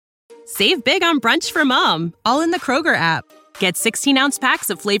Save big on brunch for mom, all in the Kroger app. Get 16-ounce packs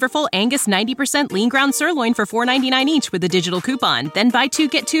of flavorful Angus 90% lean ground sirloin for $4.99 each with a digital coupon. Then buy 2,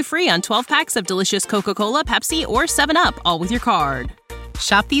 get 2 free on 12 packs of delicious Coca-Cola, Pepsi, or 7-Up, all with your card.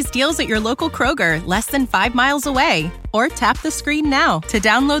 Shop these deals at your local Kroger, less than 5 miles away. Or tap the screen now to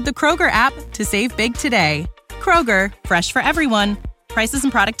download the Kroger app to save big today. Kroger, fresh for everyone. Prices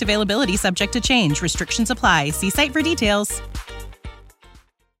and product availability subject to change. Restrictions apply. See site for details.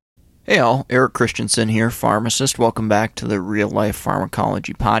 Hey all, Eric Christensen here, pharmacist. Welcome back to the Real Life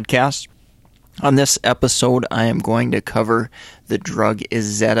Pharmacology Podcast. On this episode, I am going to cover the drug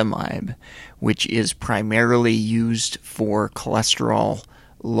ezetimibe, which is primarily used for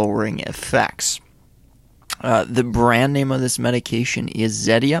cholesterol-lowering effects. The brand name of this medication is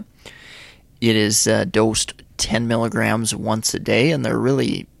Zetia. It is dosed 10 milligrams once a day, and there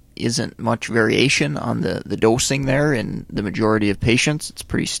really isn't much variation on the dosing there in the majority of patients. It's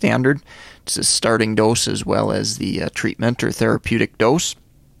pretty standard. It's a starting dose as well as the treatment or therapeutic dose.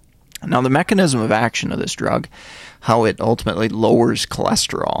 Now, the mechanism of action of this drug, how it ultimately lowers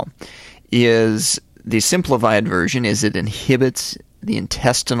cholesterol, is the simplified version is it inhibits the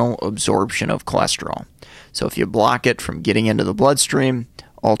intestinal absorption of cholesterol. So if you block it from getting into the bloodstream,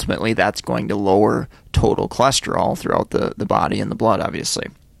 ultimately that's going to lower total cholesterol throughout the body and the blood, obviously.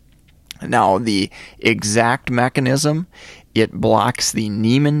 Now, the exact mechanism, it blocks the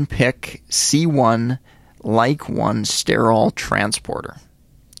Niemann-Pick C1 like 1 sterol transporter.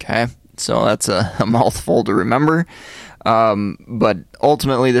 Okay, so that's a mouthful to remember. But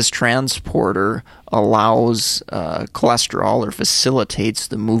ultimately, this transporter allows cholesterol or facilitates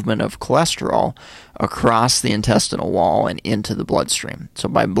the movement of cholesterol across the intestinal wall and into the bloodstream. So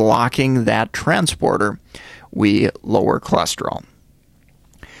by blocking that transporter, we lower cholesterol.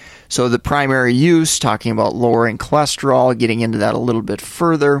 So the primary use, talking about lowering cholesterol, getting into that a little bit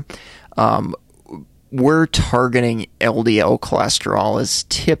further, we're targeting LDL cholesterol as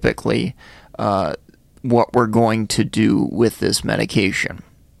typically what we're going to do with this medication.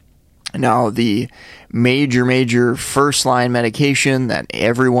 Now, the major first-line medication that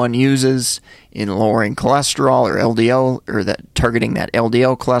everyone uses in lowering cholesterol or LDL, or that targeting that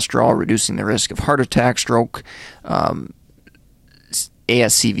LDL cholesterol, reducing the risk of heart attack, stroke,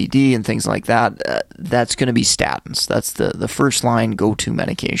 ASCVD and things like that, that's going to be statins. That's the first line go-to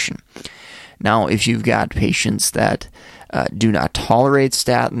medication. Now, if you've got patients that do not tolerate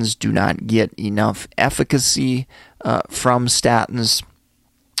statins, do not get enough efficacy from statins,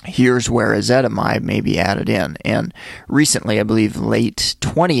 here's where ezetimibe may be added in. And recently, I believe late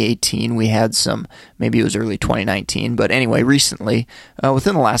 2018, we had some, maybe it was early 2019, but anyway, recently,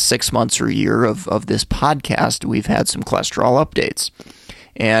 within the last 6 months or a year of this podcast, we've had some cholesterol updates.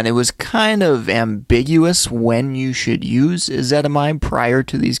 And it was kind of ambiguous when you should use ezetimibe prior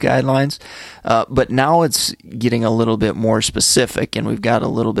to these guidelines. But now it's getting a little bit more specific, and we've got a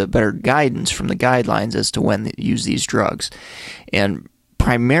little bit better guidance from the guidelines as to when to use these drugs. And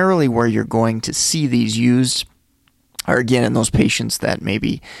primarily where you're going to see these used are, again, in those patients that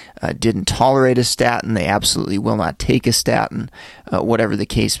maybe didn't tolerate a statin, they absolutely will not take a statin, whatever the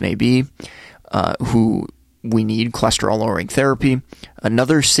case may be, who we need cholesterol-lowering therapy.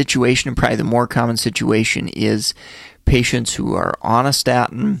 Another situation, and probably the more common situation, is patients who are on a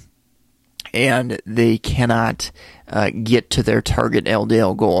statin and they cannot get to their target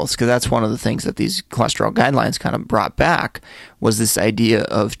LDL goals, because that's one of the things that these cholesterol guidelines kind of brought back, was this idea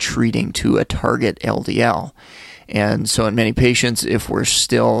of treating to a target LDL. And so in many patients, if we're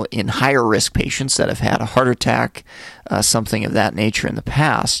still in higher risk patients that have had a heart attack, something of that nature in the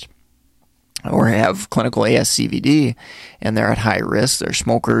past, or have clinical ASCVD, and they're at high risk, they're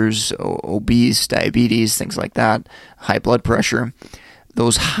smokers, obese, diabetes, things like that, high blood pressure,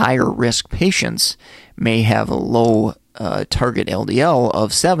 those higher risk patients may have a low target LDL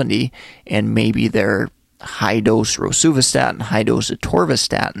of 70, and maybe their high-dose rosuvastatin, high-dose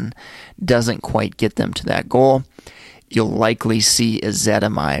atorvastatin doesn't quite get them to that goal. You'll likely see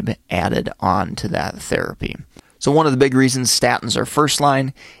ezetimibe added on to that therapy. So one of the big reasons statins are first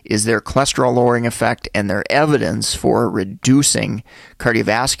line is their cholesterol-lowering effect, and their evidence for reducing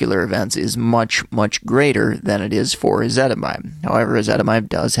cardiovascular events is much, much greater than it is for ezetimibe. However, ezetimibe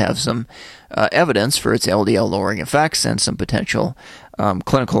does have some evidence for its LDL-lowering effects and some potential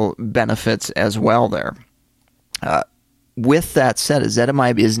clinical benefits as well there. With that said,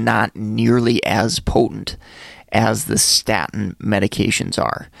 ezetimibe is not nearly as potent as the statin medications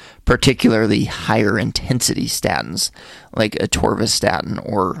are, particularly higher intensity statins like atorvastatin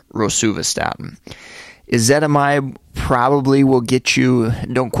or rosuvastatin. Ezetimibe probably will get you,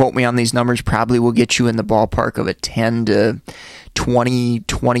 don't quote me on these numbers, probably will get you in the ballpark of a 10 to 20,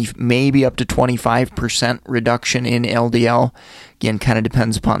 maybe up to 25% reduction in LDL. Again, kind of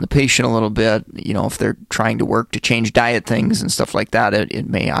depends upon the patient a little bit. If they're trying to work to change diet things and stuff like that, it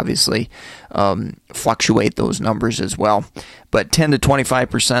may obviously fluctuate those numbers as well. But 10 to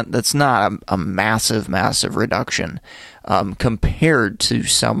 25%, that's not a massive, massive reduction compared to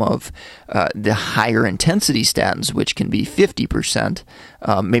some of the higher intensity statins, which can be 50%,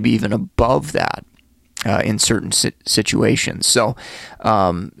 maybe even above that. In certain situations. So,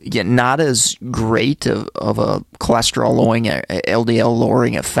 again, not as great of a cholesterol lowering, LDL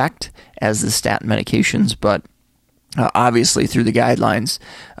lowering effect as the statin medications, but obviously through the guidelines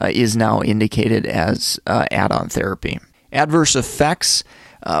is now indicated as add-on therapy. Adverse effects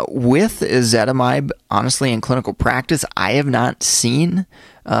with ezetimibe, honestly, in clinical practice, I have not seen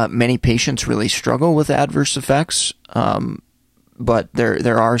many patients really struggle with adverse effects. But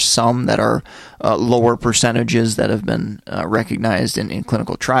there are some that are lower percentages that have been recognized in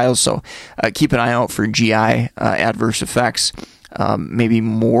clinical trials. So keep an eye out for GI adverse effects, maybe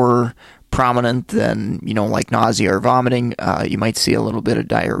more prominent than, like nausea or vomiting. You might see a little bit of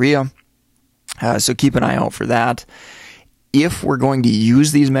diarrhea. So keep an eye out for that. If we're going to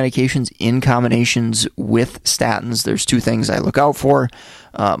use these medications in combinations with statins, there's two things I look out for: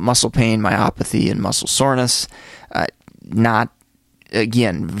 muscle pain, myopathy, and muscle soreness. Not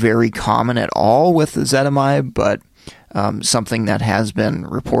again, very common at all with ezetimibe, but something that has been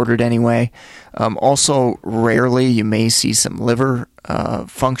reported anyway. Also, rarely you may see some liver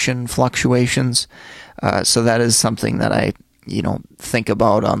function fluctuations. So that is something that I think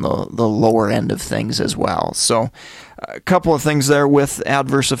about on the lower end of things as well. So a couple of things there with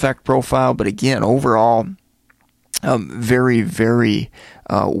adverse effect profile, but again, overall, very, very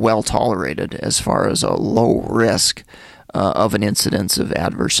well tolerated as far as a low risk of an incidence of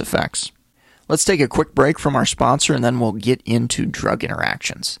adverse effects. Let's take a quick break from our sponsor, and then we'll get into drug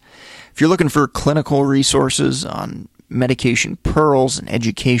interactions. If you're looking for clinical resources on medication pearls and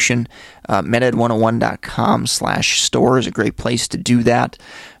education, meded101.com/store is a great place to do that.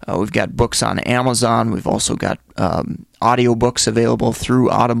 We've got books on Amazon. We've also got audiobooks available through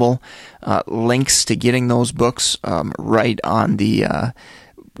Audible. Links to getting those books right on the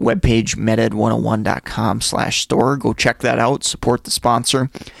webpage, meded101.com/store. Go check that out, support the sponsor.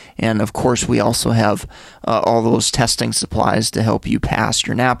 And of course, we also have all those testing supplies to help you pass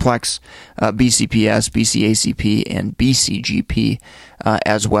your NAPLEX, BCPS, BCACP, and BCGP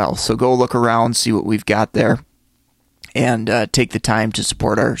as well. So go look around, see what we've got there, and take the time to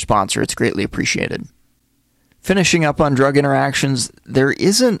support our sponsor. It's greatly appreciated. Finishing up on drug interactions, there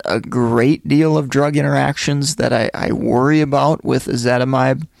isn't a great deal of drug interactions that I worry about with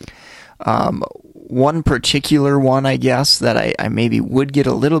ezetimibe. One particular one, I guess, that I maybe would get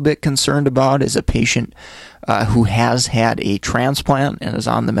a little bit concerned about is a patient who has had a transplant and is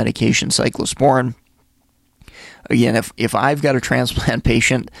on the medication cyclosporin. Again, if I've got a transplant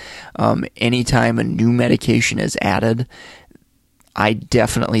patient, anytime a new medication is added, I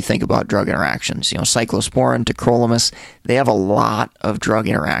definitely think about drug interactions. Cyclosporin, tacrolimus, they have a lot of drug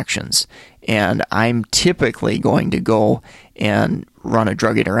interactions. And I'm typically going to go and run a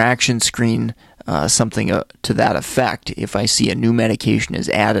drug interaction screen, something to that effect, if I see a new medication is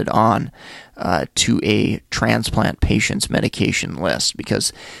added on to a transplant patient's medication list.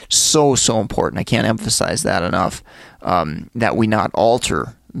 Because so important, I can't emphasize that enough, that we not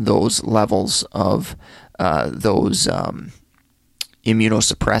alter those levels of those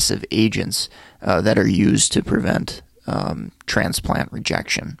immunosuppressive agents that are used to prevent transplant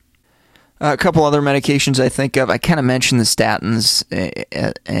rejection. A couple other medications I think of, I kind of mentioned the statins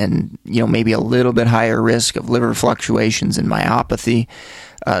and maybe a little bit higher risk of liver fluctuations and myopathy.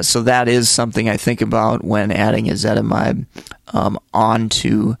 So that is something I think about when adding ezetimibe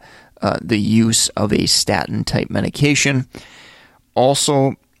onto the use of a statin type medication.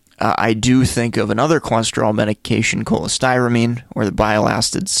 Also, I do think of another cholesterol medication, cholestyramine, or the bile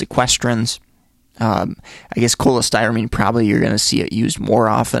acid sequestrins. I guess cholestyramine, probably you're going to see it used more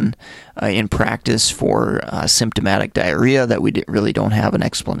often in practice for symptomatic diarrhea that we really don't have an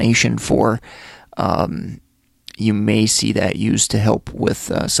explanation for. You may see that used to help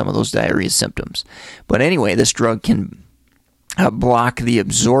with some of those diarrhea symptoms. But anyway, this drug can block the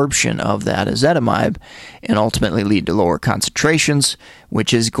absorption of that ezetimibe and ultimately lead to lower concentrations,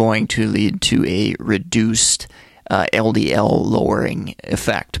 which is going to lead to a reduced LDL lowering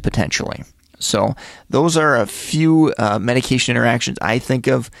effect potentially. So those are a few medication interactions I think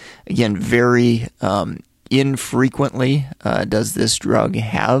of. Again, very infrequently does this drug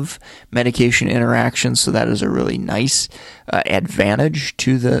have medication interactions, so that is a really nice advantage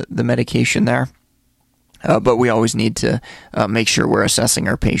to the medication there. But we always need to make sure we're assessing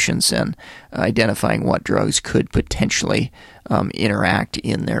our patients and identifying what drugs could potentially interact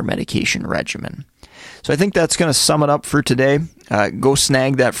in their medication regimen. So I think that's going to sum it up for today. Go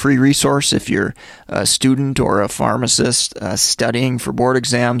snag that free resource if you're a student or a pharmacist studying for board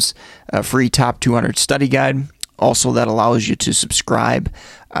exams, a free Top 200 study guide. Also, that allows you to subscribe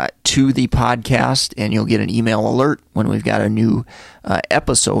to the podcast, and you'll get an email alert when we've got a new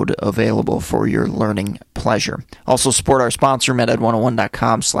episode available for your learning pleasure. Also, support our sponsor,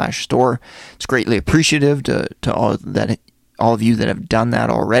 meded101.com/store. It's greatly appreciative to all of you that have done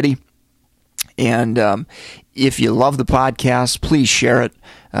that already. And if you love the podcast, please share it.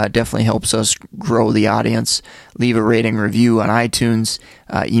 Definitely helps us grow the audience. Leave a rating review on iTunes.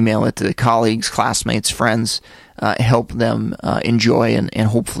 Email it to colleagues, classmates, friends. Help them enjoy and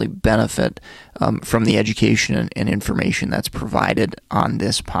hopefully benefit from the education and information that's provided on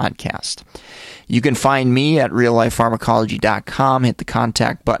this podcast. You can find me at reallifepharmacology.com. Hit the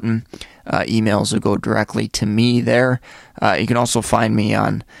contact button. Emails will go directly to me there. You can also find me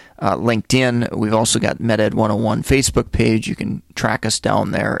on LinkedIn. We've also got MedEd 101 Facebook page. You can track us down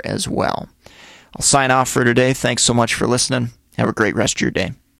there as well. I'll sign off for today. Thanks so much for listening. Have a great rest of your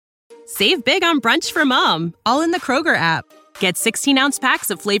day. Save big on brunch for mom, all in the Kroger app. Get 16-ounce packs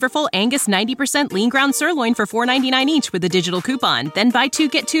of flavorful Angus 90% lean ground sirloin for $4.99 each with a digital coupon. Then buy 2,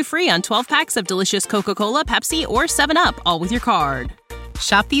 get 2 free on 12 packs of delicious Coca-Cola, Pepsi, or 7-Up, all with your card.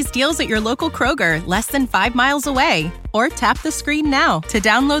 Shop these deals at your local Kroger, less than 5 miles away. Or tap the screen now to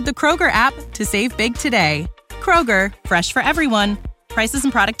download the Kroger app to save big today. Kroger, fresh for everyone. Prices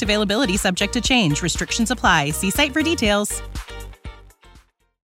and product availability subject to change. Restrictions apply. See site for details.